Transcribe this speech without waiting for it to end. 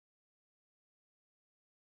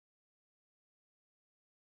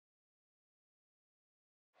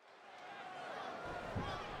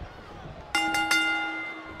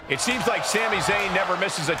It seems like Sami Zayn never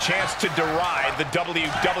misses a chance to deride the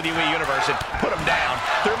WWE Universe and put him down.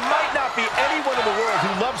 There might not be anyone in the world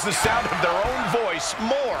who loves the sound of their own voice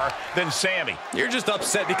more than Sami. You're just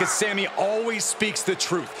upset because Sami always speaks the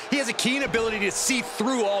truth. He has a keen ability to see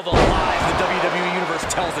through all the lies the WWE Universe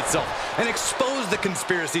tells itself and expose the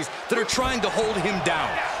conspiracies that are trying to hold him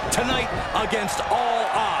down. Tonight, against all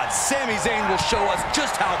odds, Sami Zayn will show us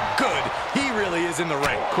just how good he really is in the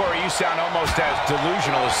ring. Corey, you sound almost as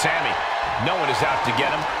delusional as Sami. No one is out to get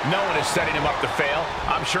him. No one is setting him up to fail.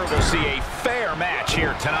 I'm sure we'll see a fair match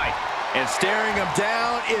here tonight. And staring him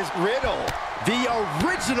down is Riddle, the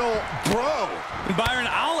original bro. Byron,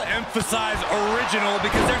 I'll emphasize original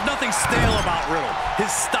because there's nothing stale about Riddle.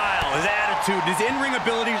 His style, his attitude, his in-ring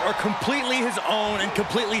abilities are completely his own and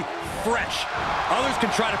completely fresh. Others can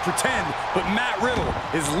try to pretend, but Matt Riddle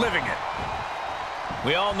is living it.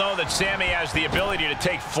 We all know that Sami has the ability to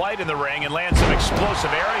take flight in the ring and land some explosive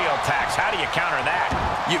aerial attacks. How do you counter that?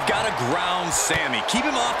 You've got to ground Sami. Keep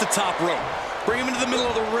him off the top rope. Bring him into the middle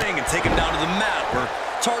of the ring and take him down to the mat, or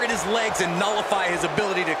target his legs and nullify his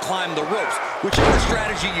ability to climb the ropes. Whichever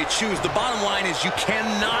strategy you choose, the bottom line is you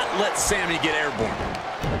cannot let Sami get airborne.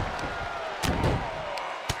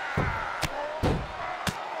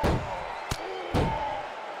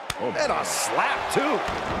 And a slap, too.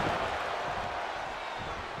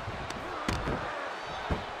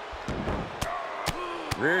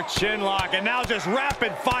 Rear chin lock, and now just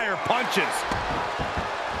rapid fire punches.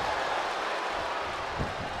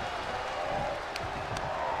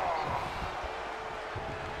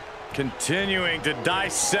 Continuing to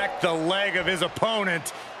dissect the leg of his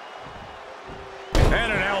opponent.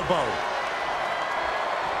 And an elbow.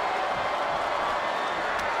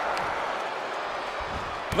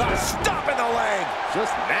 Stopping the leg.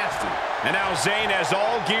 Just nasty. And now Zayn has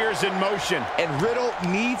all gears in motion. And Riddle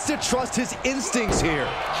needs to trust his instincts here.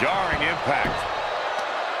 Jarring impact.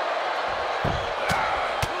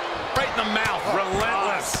 Right in the mouth.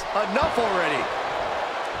 Relentless. Enough already.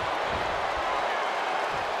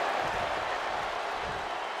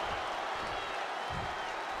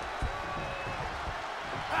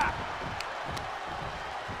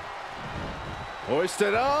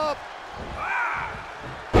 Hoisted up.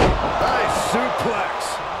 Nice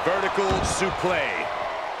suplex. Vertical suplex.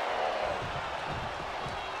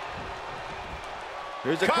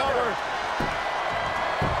 Here's a cover.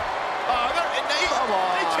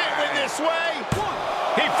 They can't win this way.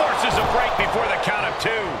 He forces a break before the count of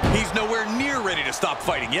two. He's nowhere near ready to stop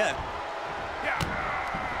fighting yet.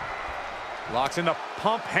 Locks in the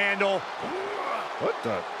pump handle. What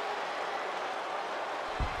the?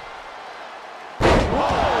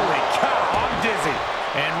 Holy cow, I'm dizzy.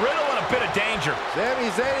 And Riddle in a bit of danger. Sami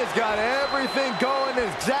Zayn has got everything going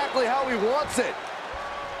exactly how he wants it.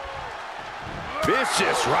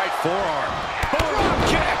 Vicious right forearm. Boom,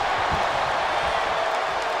 kick.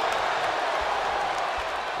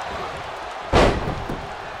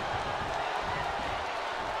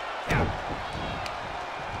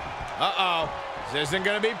 Uh-oh. This isn't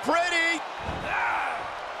going to be pretty.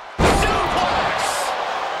 Suplex.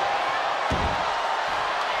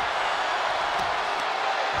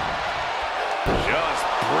 Just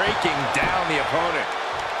breaking down the opponent.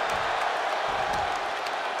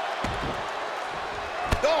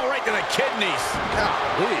 Oh, right to the kidneys.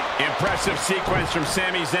 Golly. Impressive sequence from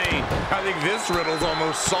Sami Zayn. I think this riddle's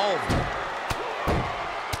almost solved.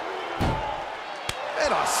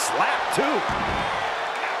 And a slap, too.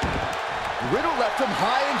 Riddle left him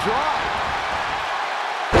high and dry.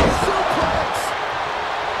 Suplex!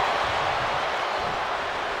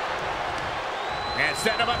 And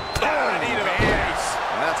setting him up. Knee to the face.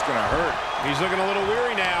 That's gonna hurt. He's looking a little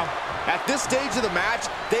weary now. At this stage of the match,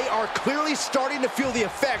 they are clearly starting to feel the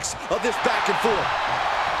effects of this back and forth.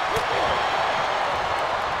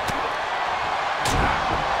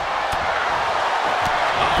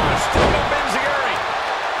 Still up Enziguri.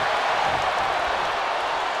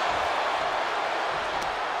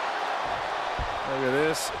 Look at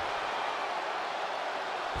this.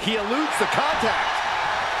 He eludes the contact.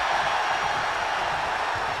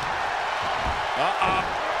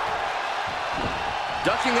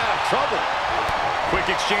 Ducking out of trouble. Quick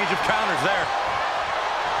exchange of counters there.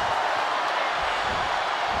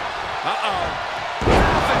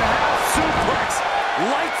 Half-and-half suplex.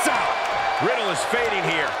 Lights out. Riddle is fading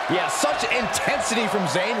here. Yeah, such intensity from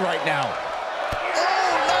Zayn right now.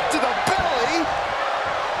 Oh, not to the belly.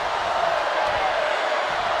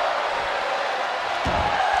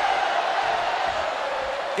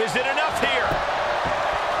 Is it enough here?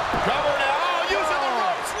 Cover now. Oh, using the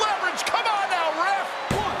ropes. Leverage. Come on now, ref.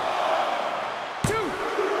 1, 2.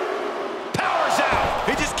 Powers out.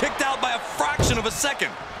 He just kicked a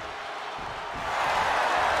second.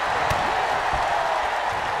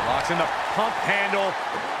 Locks in the pump handle.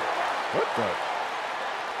 What the?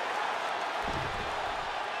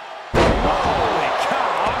 Holy cow,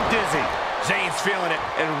 I'm dizzy. Zayn's feeling it.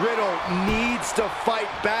 And Riddle needs to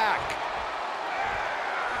fight back.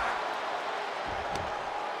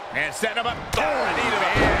 And setting him up. Oh, knee to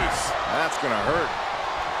the face. That's gonna hurt.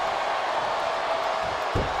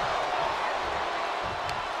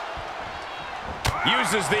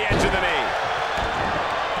 Uses the edge of the knee.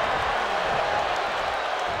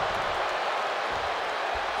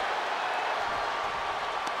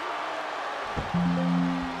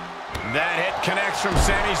 That hit connects from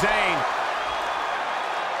Sami Zayn.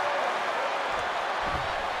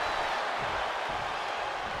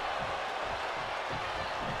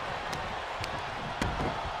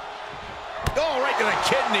 Oh, right to the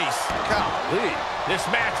kidneys. Golly. This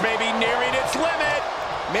match may be nearing its limit.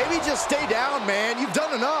 Maybe just stay down, man. You've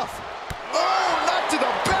done enough. Oh, not to the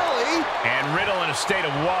belly. And Riddle in a state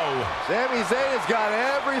of woe. Sami Zayn has got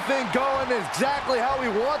everything going exactly how he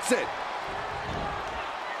wants it.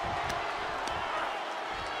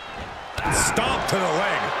 Stomp to the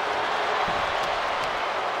leg.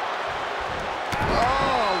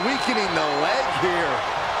 Oh, weakening the leg here.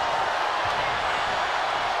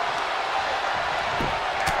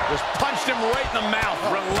 Just punched him right in the mouth.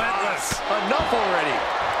 Relentless. Enough already.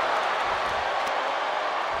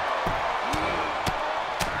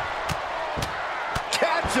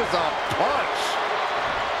 Catches a punch.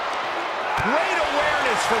 Great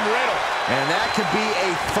awareness from Riddle. And that could be a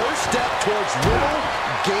first step towards Riddle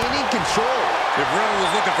gaining control. If Riddle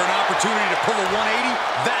was looking for an opportunity to pull a 180,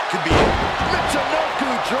 that could be it. Michinoku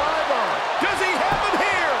driver. Does he have him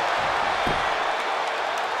here?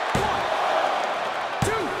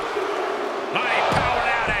 1, 2. He powered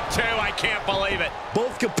out at 2. I can't believe it.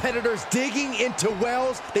 Both competitors digging into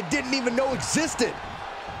wells they didn't even know existed.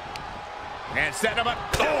 And setting him up.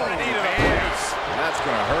 Oh, a knee to the face. That's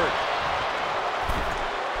gonna hurt.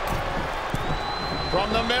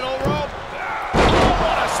 From the middle rope. Oh,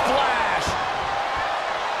 what a splash.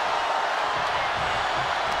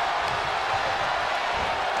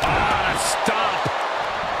 On a stomp.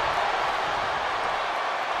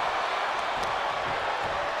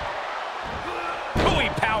 Oh, he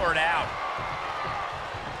powered out.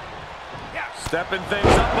 Stepping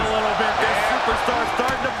things up a little bit. This superstar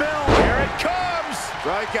starting to build. Here it comes.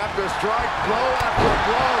 Strike after strike, blow after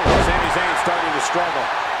blow. Sami Zayn starting to struggle.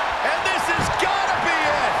 And this has got to be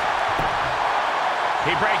it.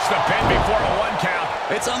 He breaks the pin before a 1 count.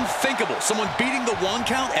 It's unthinkable. Someone beating the 1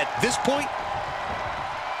 count at this point.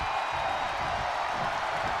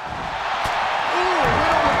 Ooh,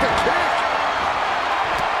 Riddle with the kick.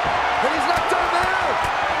 And he's not done there.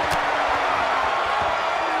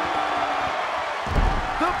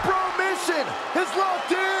 The Pro Mission is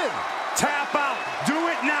locked in. Tap out. Do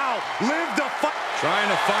it now. Live the fight. Trying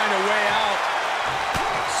to find a way out.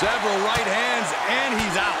 Several right hands, and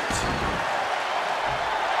he's out.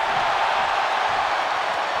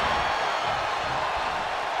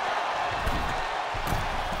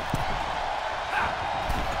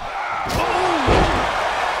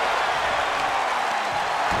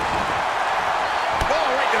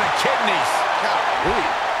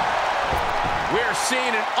 We're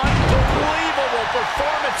seeing an unbelievable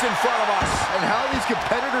performance in front of us. And how these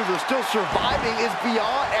competitors are still surviving is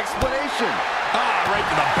beyond explanation. Ah, right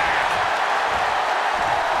to the back.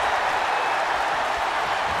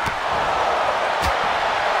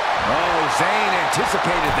 Oh, Zayn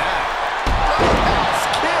anticipated that. Roundhouse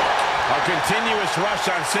kick. A continuous rush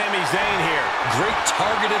on Sami Zayn here. Great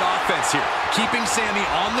targeted offense here, keeping Sami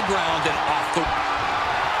on the ground and off the...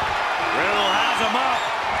 Riddle has him up.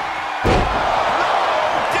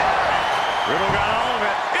 Riddle got all of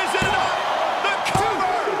it. Is it enough? The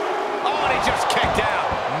cover! Oh, and he just kicked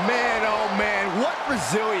out. Man, oh man, what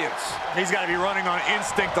resilience. He's got to be running on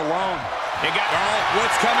instinct alone. He got... Oh,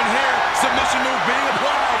 what's coming here? Submission move being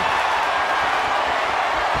applied.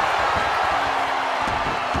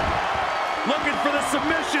 Looking for the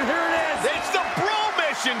submission. Here it is. It's the Bro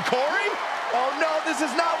Mission, Corey. Oh no, this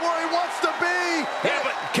is not where he wants to be. Yeah,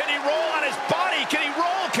 but can he roll on his body? Can he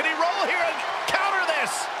roll? Can he roll here and counter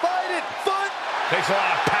this? Fight it, foot. Takes a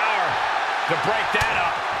lot of power to break that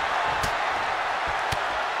up.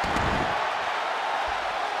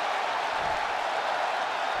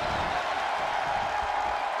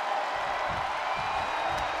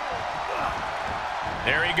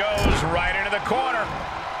 There he goes, right into the corner.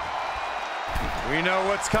 We know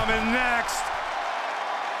what's coming next.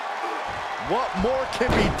 What more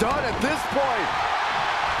can be done at this point?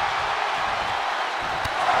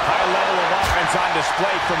 High level of offense Confidence on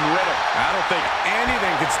display from Riddle. I don't think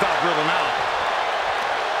anything can stop Riddle now.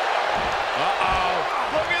 Uh-oh.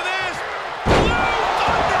 Look at this. Blue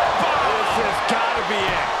Thunderbomb. This has got to be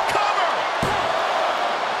it. Cover.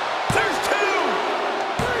 There's two.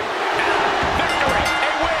 Victory.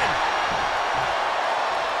 A win.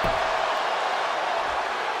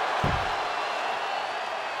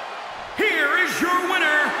 Here is your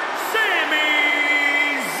winner,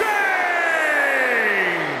 Sami Zayn!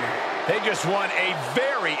 They just won a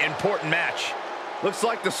very important match. Looks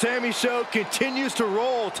like the Sami show continues to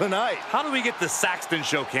roll tonight. How do we get the Saxton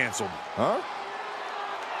show canceled? Huh?